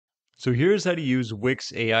So here's how to use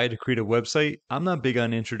Wix AI to create a website. I'm not big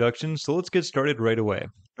on introductions, so let's get started right away.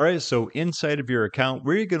 All right, so inside of your account,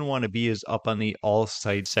 where you're going to want to be is up on the All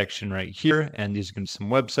Sites section right here, and these are going to be some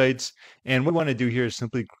websites. And what we want to do here is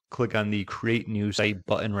simply click on the Create New Site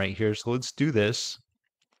button right here. So let's do this.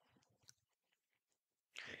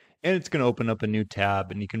 And it's going to open up a new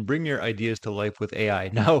tab, and you can bring your ideas to life with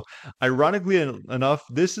AI. Now, ironically enough,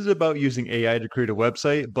 this is about using AI to create a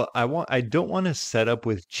website, but I don't want to set up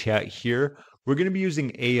with chat here. We're going to be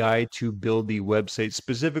using AI to build the website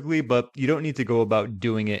specifically, but you don't need to go about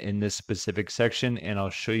doing it in this specific section, and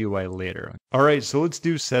I'll show you why later. All right, so let's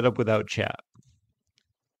do setup without chat.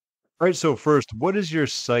 All right, so first, what is your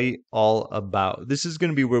site all about? This is going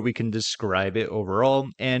to be where we can describe it overall,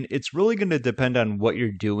 and it's really going to depend on what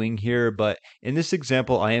you're doing here. But in this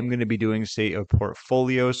example, I am going to be doing, say, a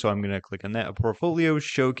portfolio. So I'm going to click on that, a portfolio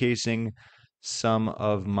showcasing some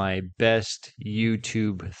of my best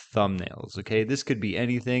YouTube thumbnails. Okay, this could be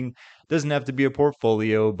anything. Doesn't have to be a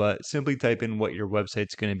portfolio, but simply type in what your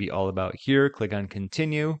website's going to be all about here. Click on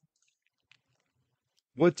continue.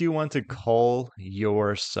 What do you want to call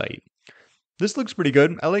your site? This looks pretty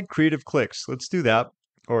good. I like creative clicks. Let's do that.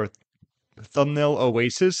 Or thumbnail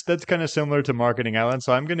oasis. That's kind of similar to Marketing Island.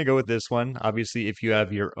 So I'm going to go with this one. Obviously, if you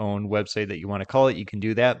have your own website that you want to call it, you can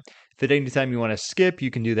do that. If at any time you want to skip,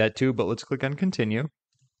 you can do that too. But let's click on continue. All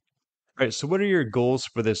right, so what are your goals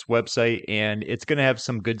for this website? And it's going to have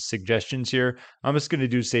some good suggestions here. I'm just going to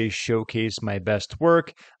do, say, showcase my best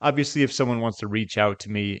work. Obviously, if someone wants to reach out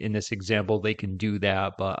to me in this example, they can do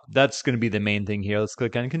that. But that's going to be the main thing here. Let's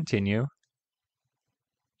click on continue.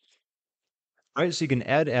 All right, so you can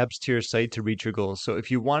add apps to your site to reach your goals. So if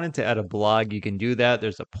you wanted to add a blog, you can do that.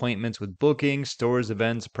 There's appointments with booking, stores,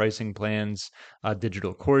 events, pricing plans,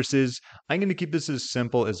 digital courses. I'm going to keep this as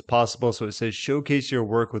simple as possible. So it says showcase your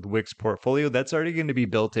work with Wix Portfolio. That's already going to be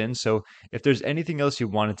built in. So if there's anything else you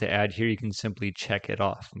wanted to add here, you can simply check it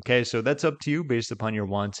off. Okay, so that's up to you based upon your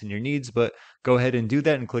wants and your needs, but go ahead and do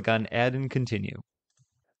that and click on add and continue.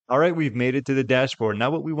 All right, we've made it to the dashboard. Now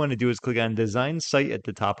what we want to do is click on design site at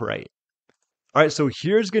the top right. All right, so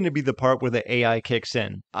here's going to be the part where the AI kicks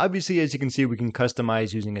in. Obviously, as you can see, we can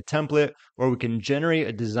customize using a template or we can generate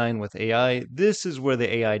a design with AI. This is where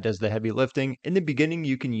the AI does the heavy lifting. In the beginning,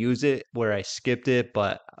 you can use it where I skipped it,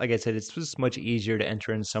 but like I said, it's just much easier to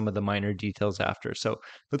enter in some of the minor details after. So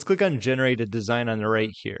let's click on generate a design on the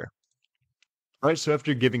right here. All right, so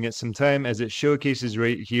after giving it some time, as it showcases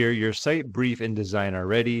right here, your site brief and design are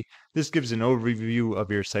ready. This gives an overview of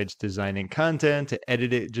your site's design and content. To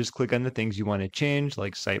edit it, just click on the things you want to change,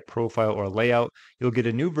 like site profile or layout. You'll get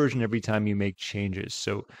a new version every time you make changes.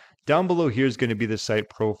 So down below here is going to be the site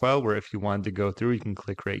profile, where if you wanted to go through, you can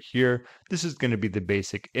click right here. This is going to be the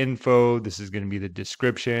basic info. This is going to be the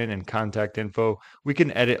description and contact info. We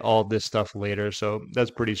can edit all this stuff later, so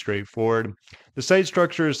that's pretty straightforward. The site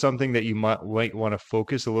structure is something that you might want to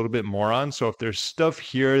focus a little bit more on. So if there's stuff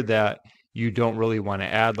here that you don't really want to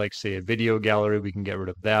add, like say a video gallery, we can get rid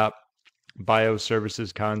of that. Bio,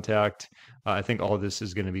 services, contact. I think all this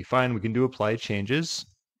is going to be fine. We can do apply changes.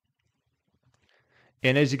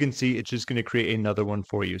 And as you can see, it's just going to create another one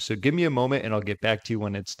for you. So give me a moment and I'll get back to you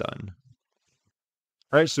when it's done.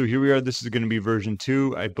 All right, so here we are. This is going to be version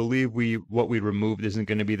 2. I believe what we removed isn't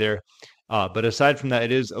going to be there. But aside from that,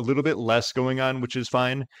 it is a little bit less going on, which is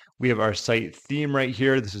fine. We have our site theme right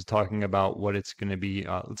here. This is talking about what it's going to be.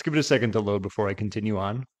 Let's give it a second to load before I continue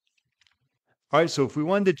on. All right, so if we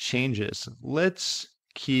wanted to change this, let's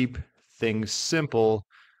keep things simple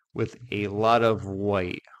with a lot of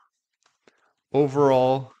white.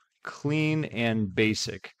 Overall, clean and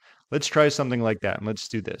basic. Let's try something like that, and let's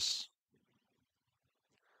do this.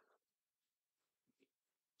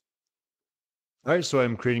 All right, so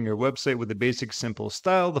I'm creating your website with a basic simple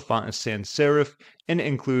style. The font is sans serif and it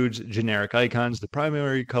includes generic icons. The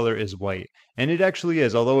primary color is white. And it actually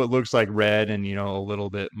is, although it looks like red and, a little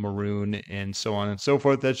bit maroon and so on and so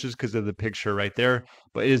forth. That's just because of the picture right there.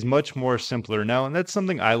 But it is much more simpler now. And that's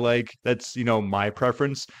something I like. That's, my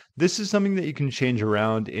preference. This is something that you can change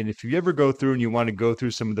around. And if you ever go through and you want to go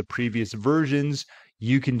through some of the previous versions,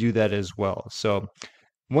 you can do that as well. So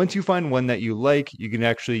once you find one that you like, you can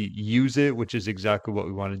actually use it, which is exactly what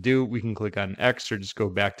we want to do. We can click on X or just go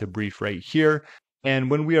back to brief right here.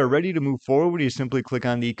 And when we are ready to move forward, you simply click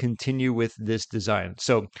on the continue with this design.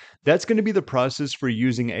 So that's going to be the process for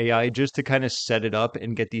using AI just to kind of set it up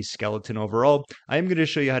and get the skeleton overall. I'm going to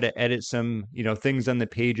show you how to edit some, things on the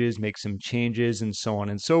pages, make some changes and so on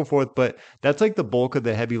and so forth. But that's like the bulk of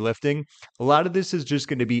the heavy lifting. A lot of this is just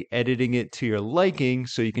going to be editing it to your liking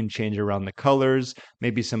so you can change around the colors,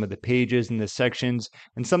 maybe some of the pages and the sections.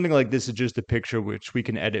 And something like this is just a picture which we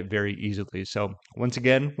can edit very easily. So once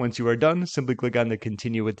again, once you are done, simply click on the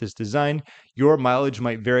continue with this design. Your mileage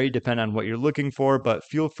might vary depending on what you're looking for, but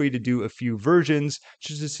feel free to do a few versions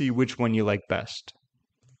just to see which one you like best.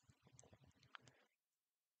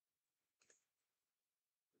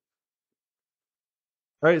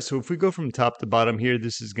 All right, so if we go from top to bottom here,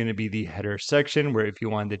 this is going to be the header section where if you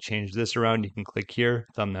wanted to change this around, you can click here,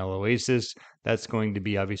 Thumbnail Oasis. That's going to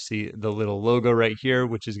be obviously the little logo right here,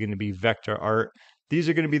 which is going to be vector art. These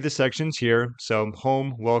are going to be the sections here. So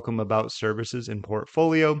home, welcome, about, services, and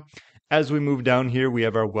portfolio. As we move down here, we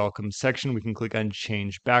have our welcome section. We can click on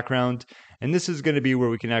change background. And this is going to be where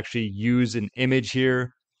we can actually use an image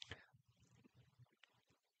here.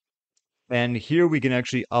 And here we can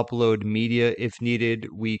actually upload media if needed.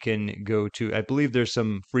 We can go to, I believe there's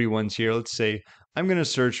some free ones here. Let's say I'm going to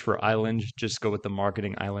search for island, just go with the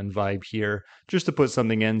marketing island vibe here, just to put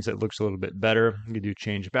something in that looks a little bit better. You can do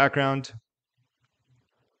change background.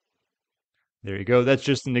 There you go. That's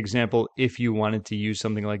just an example if you wanted to use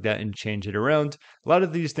something like that and change it around. A lot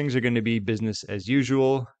of these things are going to be business as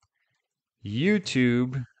usual.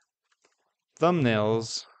 YouTube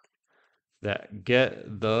thumbnails that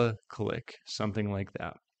get the click, something like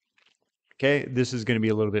that. Okay, this is going to be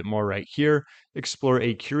a little bit more right here. Explore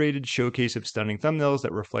a curated showcase of stunning thumbnails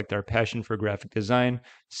that reflect our passion for graphic design.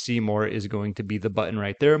 See more is going to be the button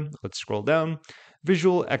right there. Let's scroll down.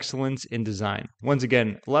 Visual excellence in design. Once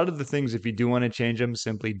again, a lot of the things, if you do want to change them,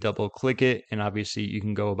 simply double click it, and obviously you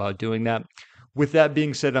can go about doing that. With that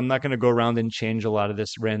being said, I'm not going to go around and change a lot of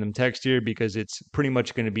this random text here because it's pretty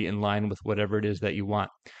much going to be in line with whatever it is that you want.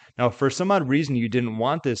 Now, if for some odd reason you didn't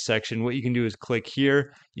want this section, what you can do is click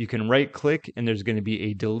here. You can right click and there's going to be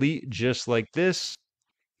a delete just like this.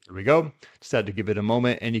 There we go. Just had to give it a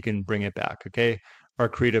moment and you can bring it back. Okay. Our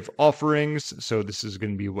creative offerings. So this is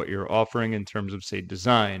going to be what you're offering in terms of, say,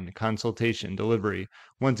 design, consultation, delivery.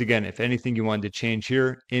 Once again, if anything you wanted to change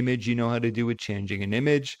here, image, you know how to do with changing an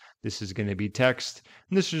image. This is going to be text,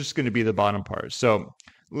 and this is just going to be the bottom part. So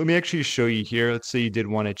let me actually show you here. Let's say you did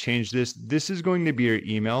want to change this. This is going to be your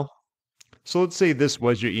email. So let's say this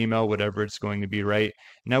was your email, whatever it's going to be, right?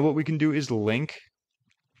 Now what we can do is link,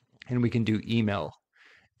 and we can do email.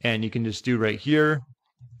 And you can just do right here,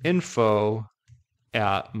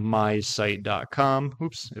 info@mysite.com.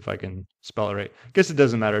 Oops, if I can spell it right. I guess it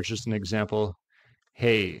doesn't matter. It's just an example.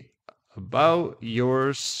 Hey, about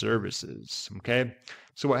your services. Okay.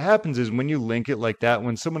 So what happens is when you link it like that,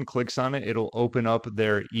 when someone clicks on it, it'll open up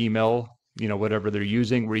their email, whatever they're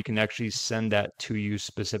using, where you can actually send that to you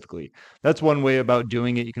specifically. That's one way about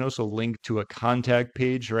doing it. You can also link to a contact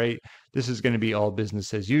page, right? This is going to be all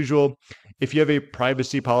business as usual. If you have a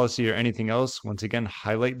privacy policy or anything else, once again,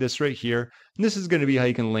 highlight this right here. And this is going to be how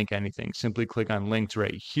you can link anything. Simply click on linked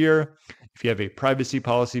right here. If you have a privacy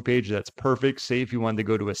policy page, that's perfect. Say if you wanted to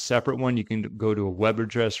go to a separate one, you can go to a web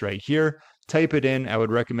address right here. Type it in. I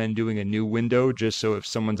would recommend doing a new window just so if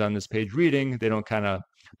someone's on this page reading, they don't kind of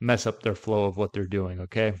mess up their flow of what they're doing,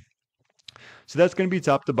 okay? So that's going to be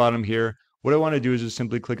top to bottom here. What I want to do is just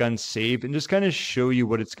simply click on save and just kind of show you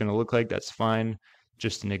what it's going to look like. That's fine.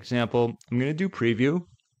 Just an example. I'm going to do preview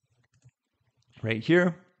right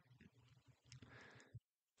here.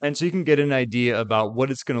 And so you can get an idea about what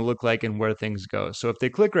it's going to look like and where things go. So if they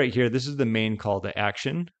click right here, this is the main call to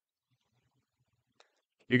action.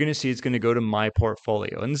 You're going to see it's going to go to my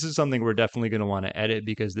portfolio. And this is something we're definitely going to want to edit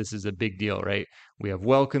because this is a big deal, right? We have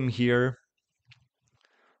welcome here,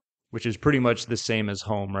 which is pretty much the same as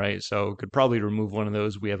home, right? So could probably remove one of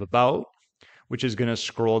those. We have about, which is going to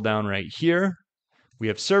scroll down right here. We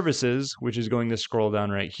have services, which is going to scroll down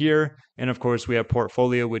right here. And of course, we have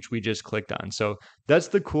portfolio, which we just clicked on. So that's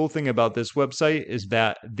the cool thing about this website is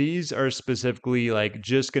that these are specifically like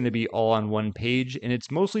just going to be all on one page. And it's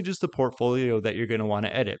mostly just the portfolio that you're going to want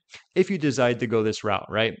to edit if you decide to go this route,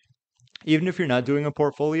 right? Even if you're not doing a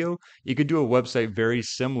portfolio, you could do a website very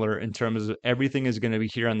similar in terms of everything is going to be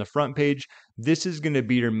here on the front page. This is going to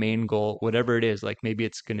be your main goal, whatever it is. Like maybe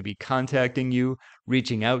it's going to be contacting you,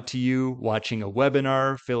 reaching out to you, watching a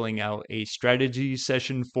webinar, filling out a strategy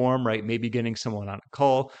session form, right? Maybe getting someone on a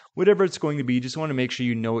call, whatever it's going to be. You just want to make sure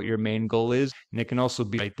you know what your main goal is. And it can also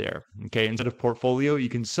be right there. Okay. Instead of portfolio, you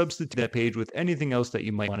can substitute that page with anything else that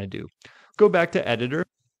you might want to do. Go back to editor.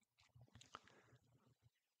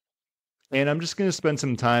 And I'm just going to spend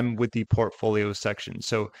some time with the portfolio section.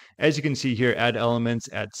 So as you can see here, add elements,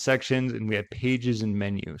 add sections, and we have pages and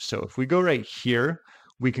menu. So if we go right here,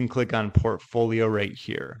 we can click on portfolio right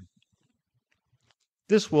here.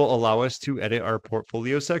 This will allow us to edit our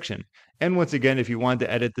portfolio section. And once again, if you want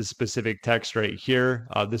to edit the specific text right here,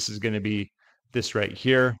 this is going to be this right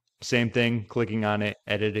here. Same thing, clicking on it,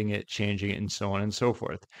 editing it, changing it, and so on and so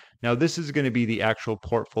forth. Now, this is going to be the actual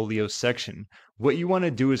portfolio section. What you want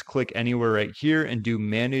to do is click anywhere right here and do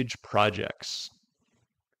Manage Projects.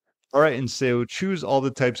 All right, and so choose all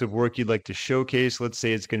the types of work you'd like to showcase. Let's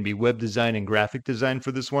say it's going to be web design and graphic design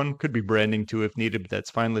for this one. Could be branding too if needed, but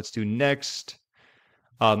that's fine. Let's do Next.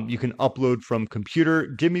 You can upload from computer.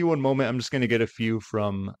 Give me one moment. I'm just going to get a few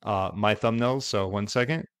from my thumbnails. So 1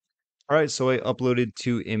 second. All right, so I uploaded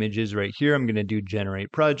 2 images right here. I'm going to do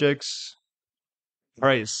generate projects. All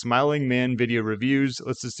right, smiling man video reviews.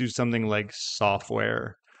 Let's just do something like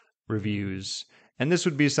software reviews. And this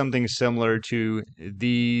would be something similar to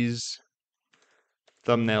these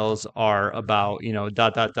thumbnails are about,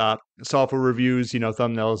 software reviews,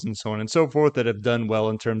 thumbnails and so on and so forth that have done well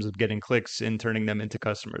in terms of getting clicks and turning them into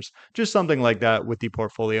customers. Just something like that with the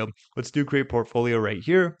portfolio. Let's do create portfolio right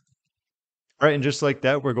here. All right, and just like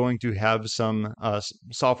that, we're going to have some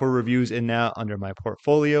software reviews in that under my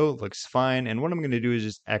portfolio. Looks fine. And what I'm going to do is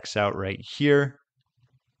just X out right here.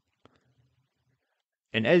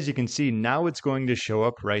 And as you can see, now it's going to show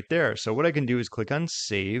up right there. So what I can do is click on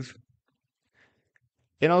Save.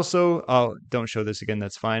 And also, don't show this again,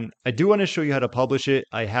 that's fine. I do want to show you how to publish it.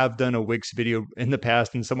 I have done a Wix video in the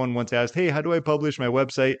past, and someone once asked, hey, how do I publish my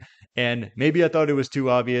website? And maybe I thought it was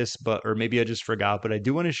too obvious, or maybe I just forgot, but I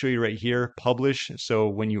do want to show you right here, publish. So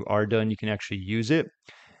when you are done, you can actually use it.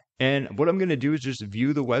 And what I'm going to do is just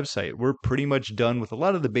view the website. We're pretty much done with a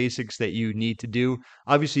lot of the basics that you need to do.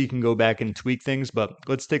 Obviously, you can go back and tweak things, but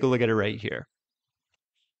let's take a look at it right here.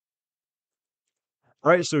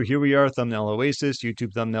 All right, so here we are, Thumbnail Oasis,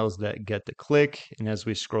 YouTube thumbnails that get the click. And as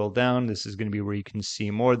we scroll down, this is going to be where you can see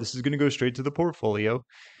more. This is going to go straight to the portfolio.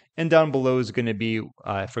 And down below is going to be,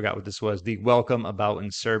 I forgot what this was, the welcome, about,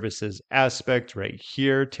 and services aspect right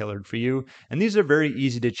here, tailored for you. And these are very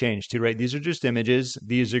easy to change too, right? These are just images.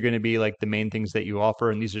 These are going to be like the main things that you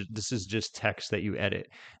offer. And this is just text that you edit.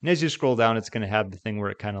 And as you scroll down, it's going to have the thing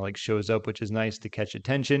where it kind of like shows up, which is nice to catch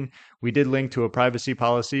attention. We did link to a privacy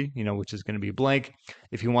policy, which is going to be blank.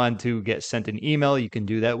 If you want to get sent an email, you can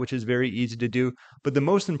do that, which is very easy to do. But the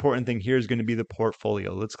most important thing here is going to be the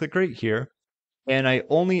portfolio. Let's click right here. And I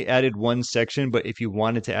only added one section, but if you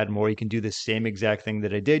wanted to add more, you can do the same exact thing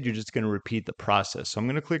that I did. You're just going to repeat the process. So I'm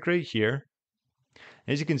going to click right here.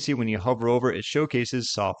 As you can see, when you hover over, it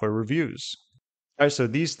showcases software reviews. All right, so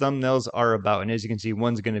these thumbnails are about, and as you can see,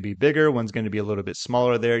 one's going to be bigger, one's going to be a little bit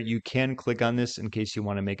smaller there. You can click on this in case you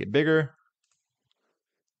want to make it bigger.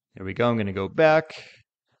 There we go. I'm going to go back,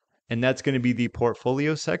 and that's going to be the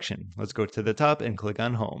portfolio section. Let's go to the top and click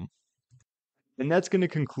on Home. And that's going to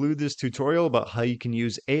conclude this tutorial about how you can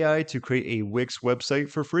use AI to create a Wix website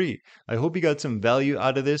for free. I hope you got some value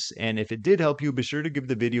out of this, and if it did help you, be sure to give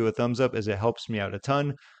the video a thumbs up as it helps me out a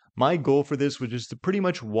ton. My goal for this was just to pretty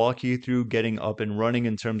much walk you through getting up and running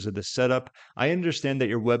in terms of the setup. I understand that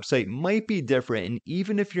your website might be different, and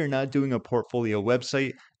even if you're not doing a portfolio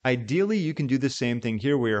website, ideally you can do the same thing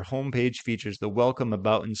here where your homepage features the welcome,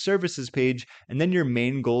 about, and services page, and then your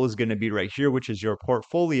main goal is going to be right here, which is your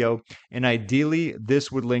portfolio. And ideally,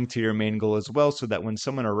 this would link to your main goal as well, so that when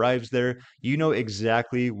someone arrives there, you know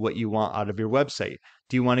exactly what you want out of your website.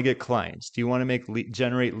 Do you want to get clients? Do you want to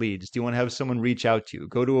generate leads? Do you want to have someone reach out to you,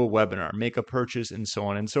 go to a webinar, make a purchase, and so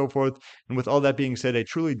on and so forth? And with all that being said, I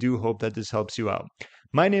truly do hope that this helps you out.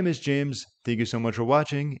 My name is James. Thank you so much for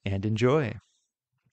watching, and enjoy.